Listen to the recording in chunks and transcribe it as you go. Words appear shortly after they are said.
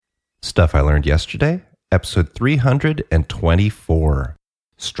Stuff I Learned Yesterday, episode 324.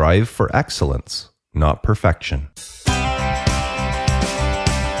 Strive for excellence, not perfection.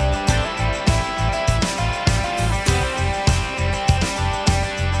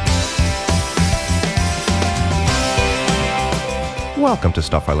 Welcome to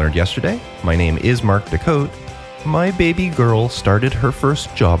Stuff I Learned Yesterday. My name is Mark Decote. My baby girl started her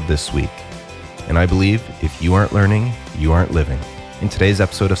first job this week. And I believe if you aren't learning, you aren't living. In today's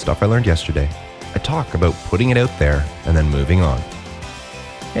episode of Stuff I Learned Yesterday, I talk about putting it out there and then moving on.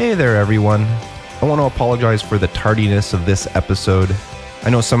 Hey there, everyone. I want to apologize for the tardiness of this episode. I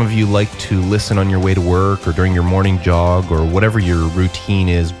know some of you like to listen on your way to work or during your morning jog or whatever your routine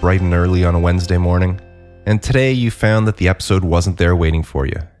is bright and early on a Wednesday morning. And today you found that the episode wasn't there waiting for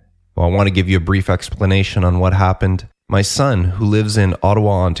you. Well, I want to give you a brief explanation on what happened. My son, who lives in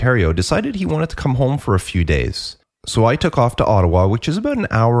Ottawa, Ontario, decided he wanted to come home for a few days. So I took off to Ottawa, which is about an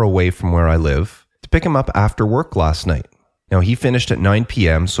hour away from where I live, to pick him up after work last night. Now, he finished at 9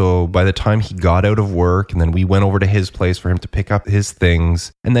 p.m., so by the time he got out of work and then we went over to his place for him to pick up his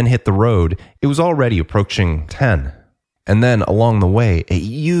things and then hit the road, it was already approaching 10. And then along the way, a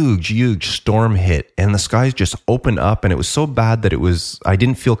huge storm hit and the skies just opened up, and it was so bad that I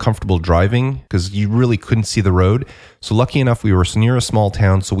didn't feel comfortable driving because you really couldn't see the road. So lucky enough, we were near a small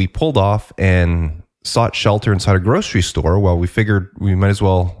town, so we pulled off and sought shelter inside a grocery store while we figured we might as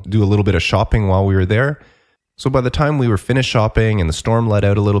well do a little bit of shopping while we were there. So by the time we were finished shopping and the storm let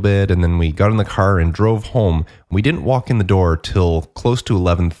out a little bit and then we got in the car and drove home, we didn't walk in the door till close to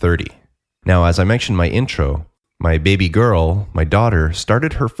 11:30. Now, as I mentioned in my intro, my baby girl, my daughter,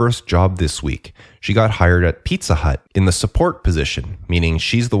 started her first job this week. She got hired at Pizza Hut in the support position, meaning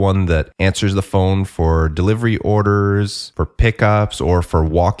she's the one that answers the phone for delivery orders, for pickups, or for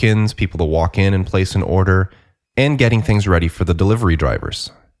walk-ins, people to walk in and place an order, and getting things ready for the delivery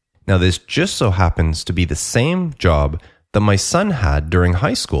drivers. Now, this just so happens to be the same job that my son had during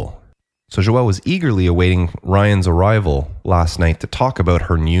high school. So Joelle was eagerly awaiting Ryan's arrival last night to talk about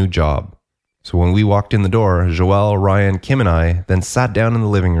her new job. So when we walked in the door, Joelle, Ryan, Kim, and I then sat down in the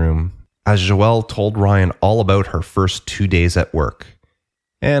living room as Joelle told Ryan all about her first 2 days at work.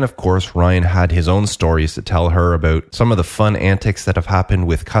 And of course, Ryan had his own stories to tell her about some of the fun antics that have happened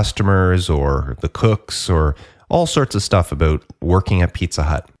with customers or the cooks or all sorts of stuff about working at Pizza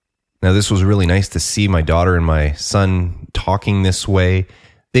Hut. Now, this was really nice to see my daughter and my son talking this way.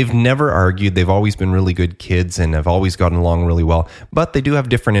 They've never argued. They've always been really good kids and have always gotten along really well. But they do have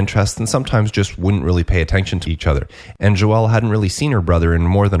different interests and sometimes just wouldn't really pay attention to each other. And Joelle hadn't really seen her brother in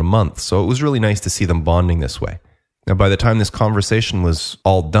more than a month, so it was really nice to see them bonding this way. Now, by the time this conversation was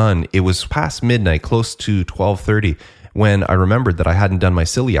all done, it was past midnight, close to 12:30, when I remembered that I hadn't done my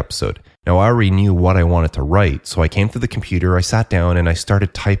SILY episode. Now, I already knew what I wanted to write, so I came to the computer, I sat down, and I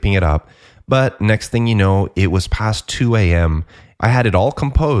started typing it up. But next thing you know, it was past 2 a.m., I had it all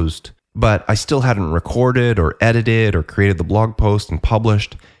composed, but I still hadn't recorded or edited or created the blog post and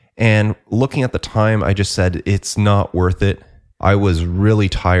published. And looking at the time, I just said, it's not worth it. I was really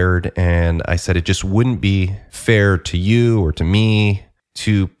tired, and I said it just wouldn't be fair to you or to me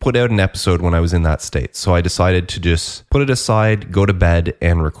to put out an episode when I was in that state. So I decided to just put it aside, go to bed,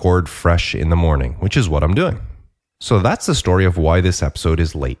 and record fresh in the morning, which is what I'm doing. So that's the story of why this episode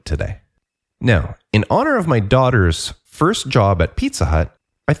is late today. Now, in honor of my daughter's first job at Pizza Hut,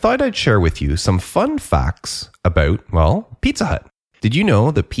 I thought I'd share with you some fun facts about, well, Pizza Hut. Did you know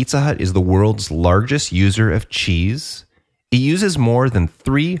that Pizza Hut is the world's largest user of cheese? It uses more than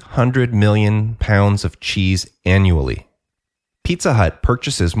 300 million pounds of cheese annually. Pizza Hut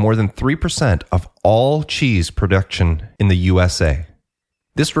purchases more than 3% of all cheese production in the USA.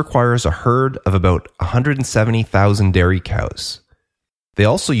 This requires a herd of about 170,000 dairy cows. They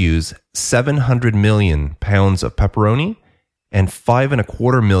also use 700 million pounds of pepperoni and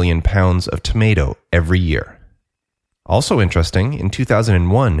 5.25 million pounds of tomato every year. Also interesting, in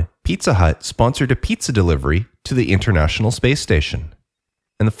 2001, Pizza Hut sponsored a pizza delivery to the International Space Station.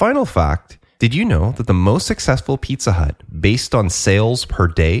 And the final fact, did you know that the most successful Pizza Hut based on sales per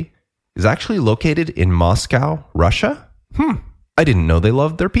day is actually located in Moscow, Russia? I didn't know they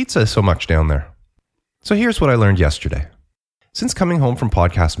loved their pizza so much down there. So here's what I learned yesterday. Since coming home from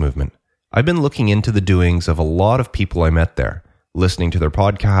Podcast Movement, I've been looking into the doings of a lot of people I met there, listening to their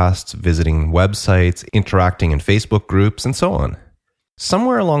podcasts, visiting websites, interacting in Facebook groups, and so on.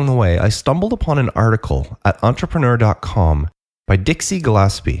 Somewhere along the way, I stumbled upon an article at entrepreneur.com by Dixie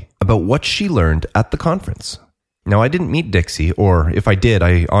Gillespie about what she learned at the conference. Now, I didn't meet Dixie, or if I did,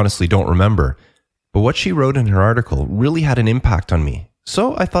 I honestly don't remember, but what she wrote in her article really had an impact on me,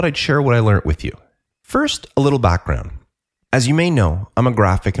 so I thought I'd share what I learned with you. First, a little background. As you may know, I'm a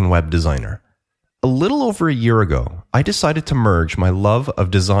graphic and web designer. A little over a year ago, I decided to merge my love of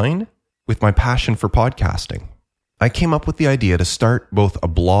design with my passion for podcasting. I came up with the idea to start both a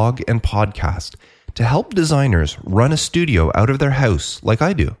blog and podcast to help designers run a studio out of their house like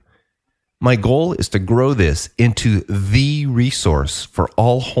I do. My goal is to grow this into the resource for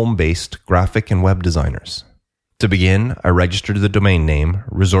all home-based graphic and web designers. To begin, I registered the domain name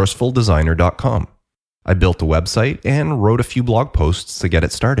resourcefuldesigner.com. I built a website and wrote a few blog posts to get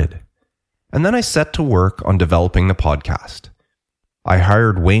it started. And then I set to work on developing the podcast. I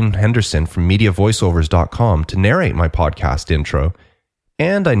hired Wayne Henderson from MediaVoiceovers.com to narrate my podcast intro,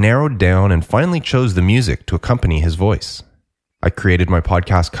 and I narrowed down and finally chose the music to accompany his voice. I created my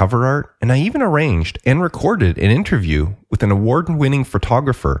podcast cover art, and I even arranged and recorded an interview with an award-winning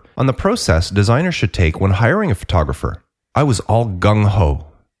photographer on the process designers should take when hiring a photographer. I was all gung-ho.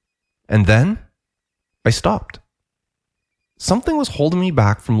 And then I stopped. Something was holding me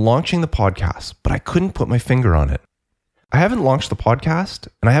back from launching the podcast, but I couldn't put my finger on it. I haven't launched the podcast,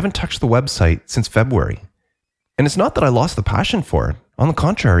 and I haven't touched the website since February. And it's not that I lost the passion for it. On the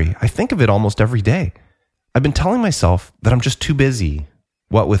contrary, I think of it almost every day. I've been telling myself that I'm just too busy.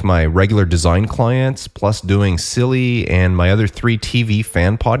 What with my regular design clients, plus doing SILY and my other 3 TV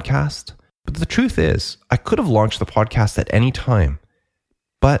fan podcasts. But the truth is, I could have launched the podcast at any time.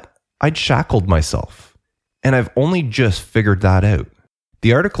 But I'd shackled myself. And I've only just figured that out.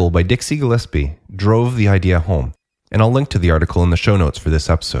 The article by Dixie Gillespie drove the idea home. And I'll link to the article in the show notes for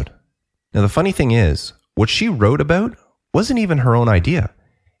this episode. Now the funny thing is, what she wrote about wasn't even her own idea.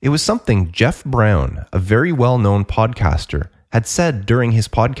 It was something Jeff Brown, a very well-known podcaster, had said during his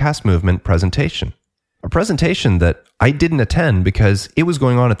podcast movement presentation. A presentation that I didn't attend because it was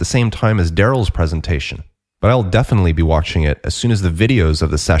going on at the same time as Daryl's presentation. But I'll definitely be watching it as soon as the videos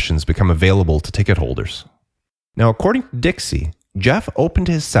of the sessions become available to ticket holders. Now, according to Dixie, Jeff opened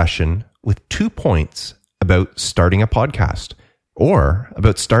his session with 2 points about starting a podcast, or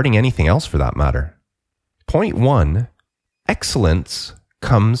about starting anything else for that matter. Point 1, excellence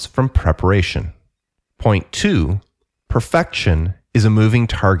comes from preparation. Point 2, perfection is a moving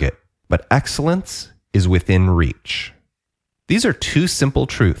target, but excellence is within reach. These are 2 simple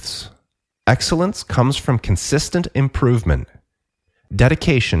truths. Excellence comes from consistent improvement.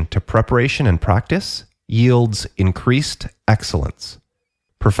 Dedication to preparation and practice yields increased excellence.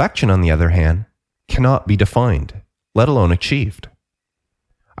 Perfection, on the other hand, cannot be defined, let alone achieved.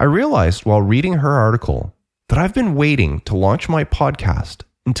 I realized while reading her article that I've been waiting to launch my podcast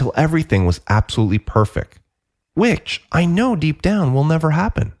until everything was absolutely perfect, which I know deep down will never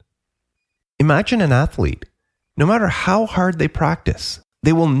happen. Imagine an athlete. No matter how hard they practice,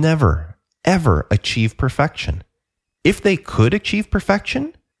 they will never, ever achieve perfection. If they could achieve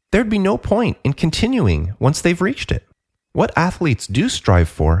perfection, there'd be no point in continuing once they've reached it. What athletes do strive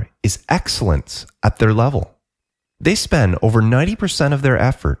for is excellence at their level. They spend over 90% of their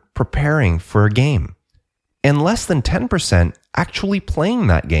effort preparing for a game, and less than 10% actually playing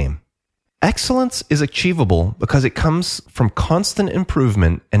that game. Excellence is achievable because it comes from constant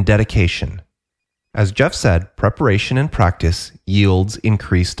improvement and dedication. As Jeff said, preparation and practice yields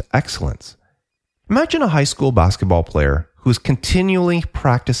increased excellence. Imagine a high school basketball player who's continually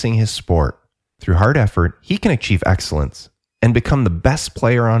practicing his sport. Through hard effort, he can achieve excellence and become the best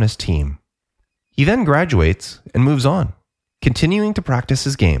player on his team. He then graduates and moves on, continuing to practice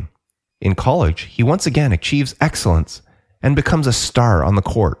his game. In college, he once again achieves excellence and becomes a star on the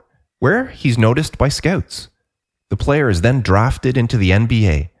court, where he's noticed by scouts. The player is then drafted into the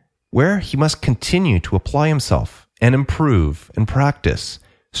NBA, where he must continue to apply himself and improve and practice,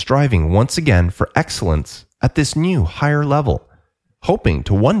 striving once again for excellence at this new higher level, hoping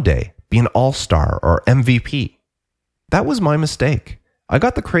to one day be an all-star or MVP. That was my mistake. I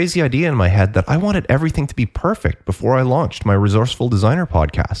got the crazy idea in my head that I wanted everything to be perfect before I launched my Resourceful Designer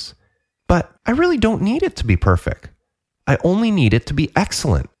podcast. But I really don't need it to be perfect. I only need it to be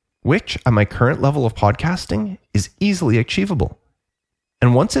excellent, which at my current level of podcasting is easily achievable.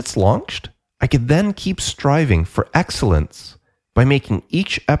 And once it's launched, I could then keep striving for excellence by making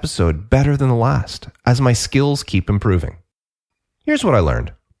each episode better than the last as my skills keep improving. Here's what I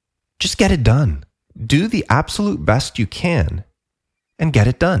learned. Just get it done. Do the absolute best you can and get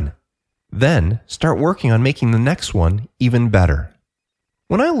it done. Then start working on making the next one even better.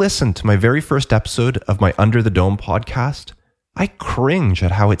 When I listened to my very first episode of my Under the Dome podcast, I cringe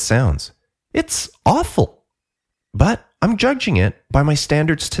at how it sounds. It's awful. But I'm judging it by my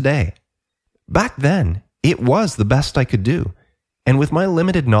standards today. Back then, it was the best I could do. And with my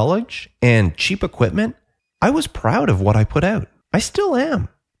limited knowledge and cheap equipment, I was proud of what I put out. I still am.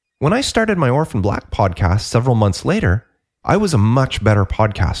 When I started my Orphan Black podcast several months later, I was a much better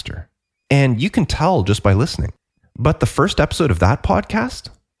podcaster. And you can tell just by listening. But the first episode of that podcast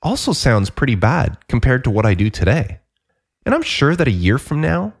also sounds pretty bad compared to what I do today. And I'm sure that a year from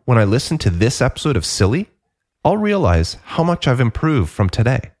now, when I listen to this episode of SILY, I'll realize how much I've improved from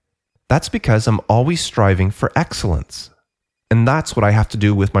today. That's because I'm always striving for excellence. And that's what I have to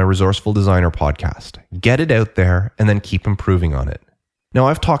do with my Resourceful Designer podcast. Get it out there and then keep improving on it. Now,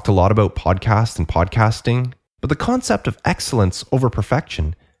 I've talked a lot about podcast and podcasting, but the concept of excellence over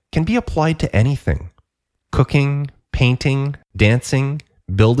perfection can be applied to anything. Cooking, painting, dancing,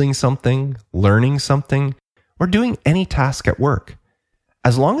 building something, learning something, or doing any task at work.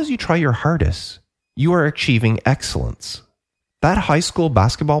 As long as you try your hardest, you are achieving excellence. That high school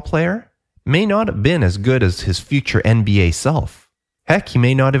basketball player may not have been as good as his future NBA self. Heck, he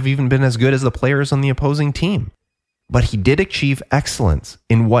may not have even been as good as the players on the opposing team. But he did achieve excellence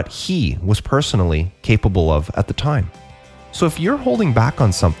in what he was personally capable of at the time. So if you're holding back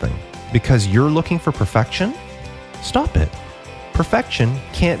on something because you're looking for perfection, stop it. Perfection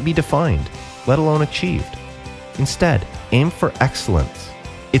can't be defined, let alone achieved. Instead, aim for excellence.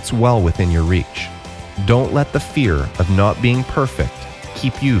 It's well within your reach. Don't let the fear of not being perfect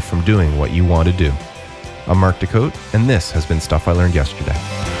keep you from doing what you want to do. I'm Mark Decote, and this has been Stuff I Learned Yesterday.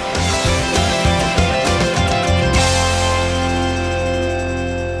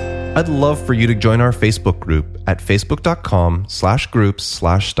 I'd love for you to join our Facebook group at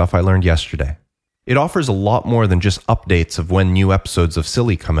facebook.com/groups/Stuff I Learned Yesterday. It offers a lot more than just updates of when new episodes of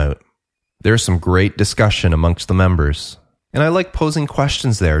SILY come out. There's some great discussion amongst the members, and I like posing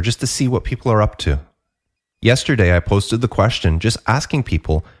questions there just to see what people are up to. Yesterday, I posted the question just asking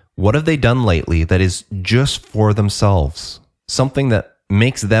people, what have they done lately that is just for themselves? Something that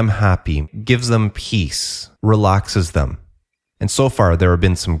makes them happy, gives them peace, relaxes them. And so far, there have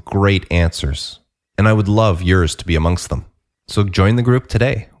been some great answers, and I would love yours to be amongst them. So join the group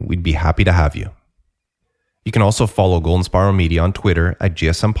today. We'd be happy to have you. You can also follow Golden Spiral Media on Twitter at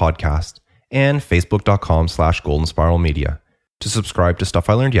GSM Podcast and facebook.com/Golden Spiral Media. To subscribe to Stuff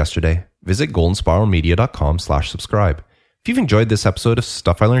I Learned Yesterday, visit goldenspiralmedia.com/subscribe. If you've enjoyed this episode of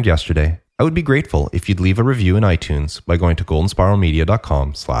Stuff I Learned Yesterday, I would be grateful if you'd leave a review in iTunes by going to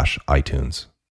goldenspiralmedia.com/iTunes.